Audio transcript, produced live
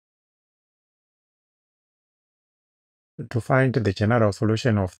To find the general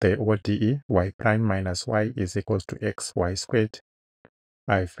solution of the ODE, y prime minus y is equals to xy squared,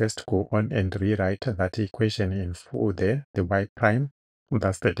 I first go on and rewrite that equation in full there. The y prime,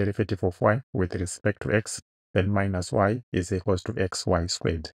 that's the derivative of y with respect to x, then minus y is equals to xy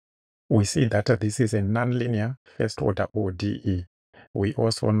squared. We see that this is a nonlinear first order ODE. We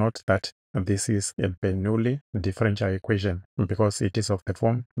also note that this is a Bernoulli differential equation because it is of the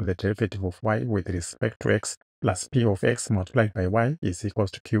form the derivative of y with respect to x plus p of x multiplied by y is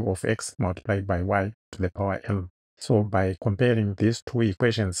equals to q of x multiplied by y to the power n. So by comparing these two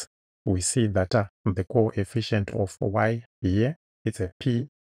equations, we see that the coefficient of y here is a p,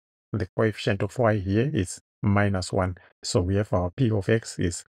 the coefficient of y here is -1. So we have our p of x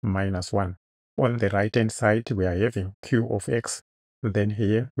is -1. On the right hand side, we are having q of x. Then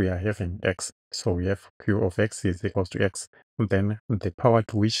here we are having x. So we have q of x is equals to x. Then the power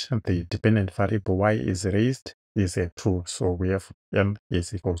to which the dependent variable y is raised is a 2. So we have n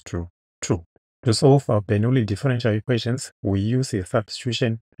is equals to 2. To solve our Bernoulli differential equations, we use a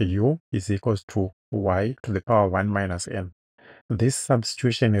substitution u is equals to y to the power 1 minus n. This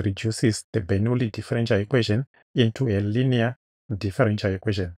substitution reduces the Bernoulli differential equation into a linear differential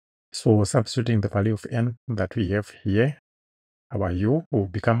equation. So substituting the value of n that we have here, our u will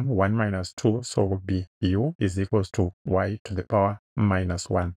become 1 minus 2, so will be u is equals to y to the power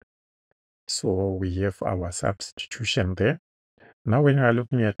 -1. So we have our substitution there. Now when we are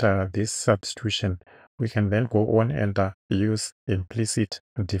looking at this substitution, we can then go on and use implicit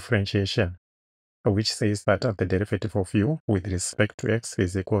differentiation, which says that the derivative of u with respect to x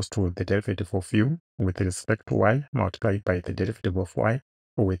is equals to the derivative of u with respect to y multiplied by the derivative of y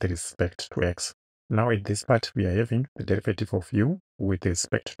with respect to x. Now in this part, we are having the derivative of u with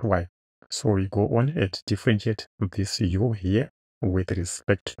respect to y. So we go on and differentiate this u here with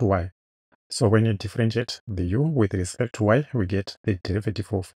respect to y. So when you differentiate the u with respect to y, we get the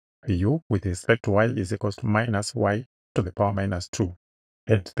derivative of u with respect to y is equals to minus y to the power -2.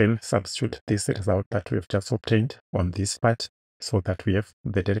 And then substitute this result that we have just obtained on this part, so that we have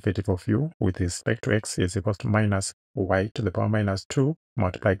the derivative of u with respect to x is equals to minus y to the power -2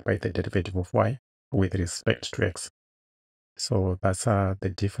 multiplied by the derivative of y with respect to x. So that's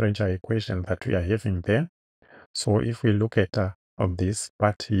the differential equation that we are having there. So if we look at on this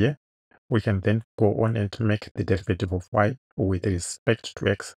part here, we can then go on and make the derivative of y with respect to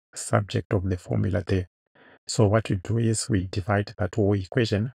x subject of the formula there. So what we do is we divide that whole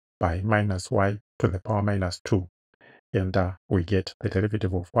equation by minus y to the power -2. And we get the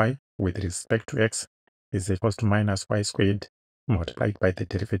derivative of y with respect to x is equals to minus y squared multiplied by the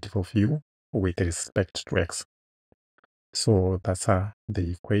derivative of u with respect to x. So that's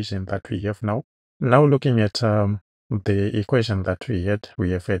the equation that we have now. Now looking at the equation that we had,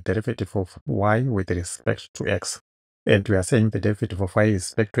 we have a derivative of y with respect to x. And we are saying the derivative of y with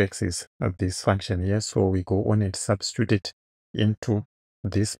respect to x is this function here. So we go on and substitute it into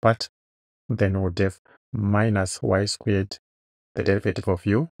this part. Then we'll have minus y squared, the derivative of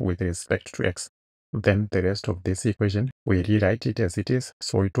u with respect to x. Then the rest of this equation, we rewrite it as it is.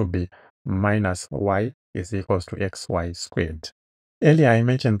 So it will be minus y is equals to xy squared. Earlier, I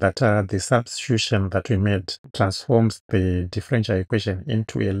mentioned that the substitution that we made transforms the differential equation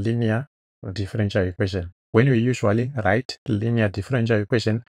into a linear differential equation. When we usually write linear differential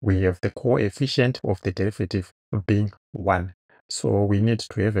equation, we have the coefficient of the derivative being 1. So we need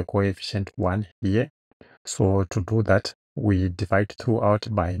to have a coefficient 1 here. So to do that, we divide throughout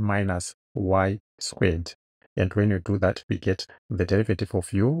by minus y squared. And when you do that, we get the derivative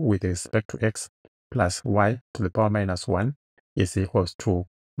of u with respect to x plus y to the power -1 is equals to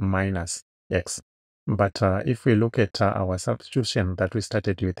minus x. But if we look at our substitution that we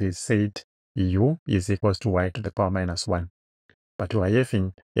started with, it said u is equals to y to the power -1. But we are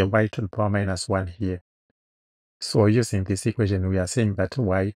having a y to the power -1 here. So using this equation, we are saying that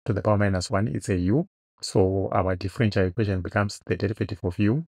y to the power -1 is a u. So our differential equation becomes the derivative of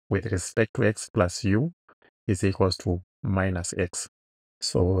u with respect to x plus u is equals to minus x.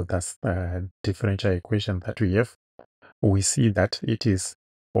 So that's the differential equation that we have. We see that it is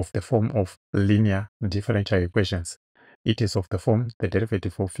of the form of linear differential equations. It is of the form the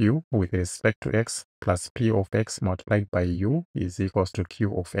derivative of u with respect to x plus p of x multiplied by u is equals to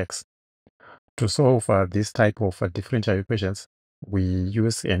q of x. To solve this type of differential equations, we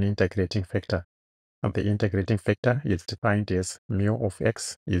use an integrating factor. And the integrating factor is defined as mu of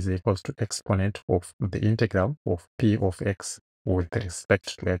x is equals to exponent of the integral of p of x with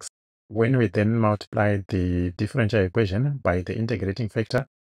respect to x. When we then multiply the differential equation by the integrating factor,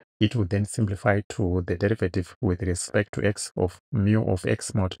 it would then simplify to the derivative with respect to x of mu of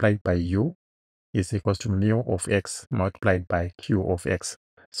x multiplied by u is equals to mu of x multiplied by q of x.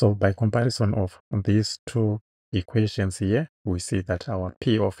 So by comparison of these two equations here, we see that our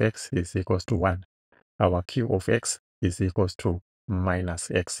p of x is equals to 1. Our q of x is equals to minus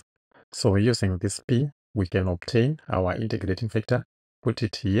x. So using this p, we can obtain our integrating factor, put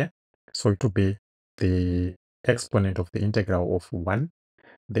it here. So it will be the exponent of the integral of 1.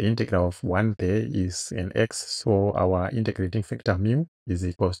 The integral of 1 there is an x, so our integrating factor mu is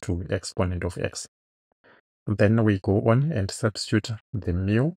equals to exponent of x. Then we go on and substitute the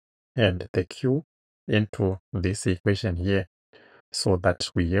mu and the q into this equation here, so that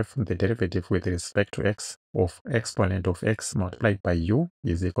we have the derivative with respect to x of exponent of x multiplied by u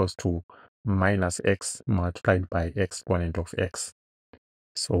is equals to minus x multiplied by exponent of x.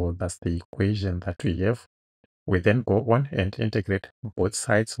 So that's the equation that we have. We then go on and integrate both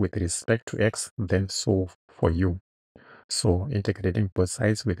sides with respect to x, then solve for u. So integrating both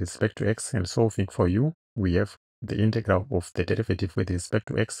sides with respect to x and solving for u, we have the integral of the derivative with respect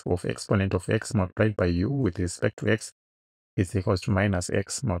to x of exponent of x multiplied by u with respect to x is equals to minus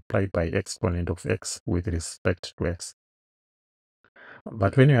x multiplied by exponent of x with respect to x.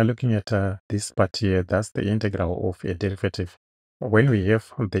 But when you are looking at this part here, that's the integral of a derivative. When we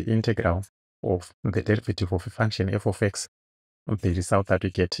have the integral of the derivative of a function f of x, the result that we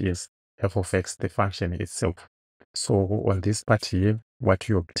get is f of x, the function itself. So on this part here, what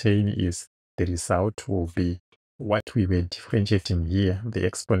you obtain is the result will be what we were differentiating here, the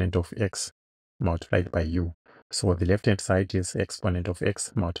exponent of x multiplied by u. So the left hand side is exponent of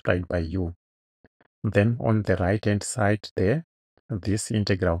x multiplied by u. Then on the right hand side there, this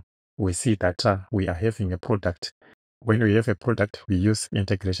integral, we see that we are having a product. When we have a product, we use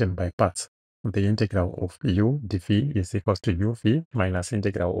integration by parts. The integral of u dv is equals to uv minus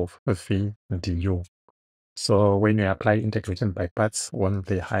integral of v du. So when we apply integration by parts on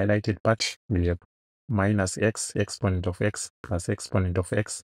the highlighted part, we have minus x exponent of x plus exponent of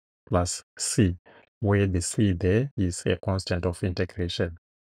x plus c, where the c there is a constant of integration.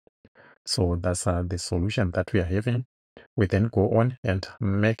 So that's the solution that we are having. We then go on and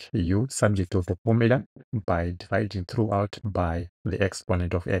make u subject to the formula by dividing throughout by the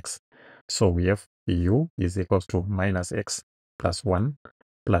exponent of x. So we have u is equals to minus x plus 1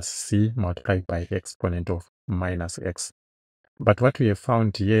 plus c multiplied by exponent of minus x. But what we have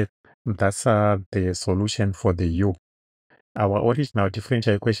found here, that's the solution for the u. Our original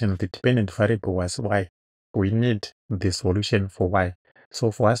differential equation, the dependent variable was y. We need the solution for y.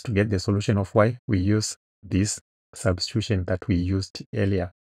 So for us to get the solution of y, we use this substitution that we used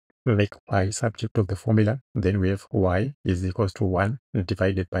earlier. Like y subject of the formula, then we have y is equals to 1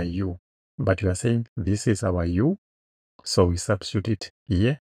 divided by u. But we are saying this is our u, so we substitute it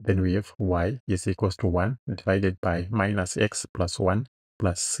here. Then we have y is equals to 1 divided by minus x plus 1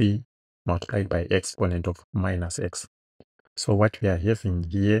 plus c multiplied by exponent of minus x. So what we are having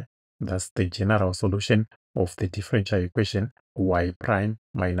here, that's the general solution of the differential equation y prime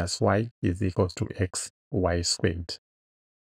minus y is equals to x y squared.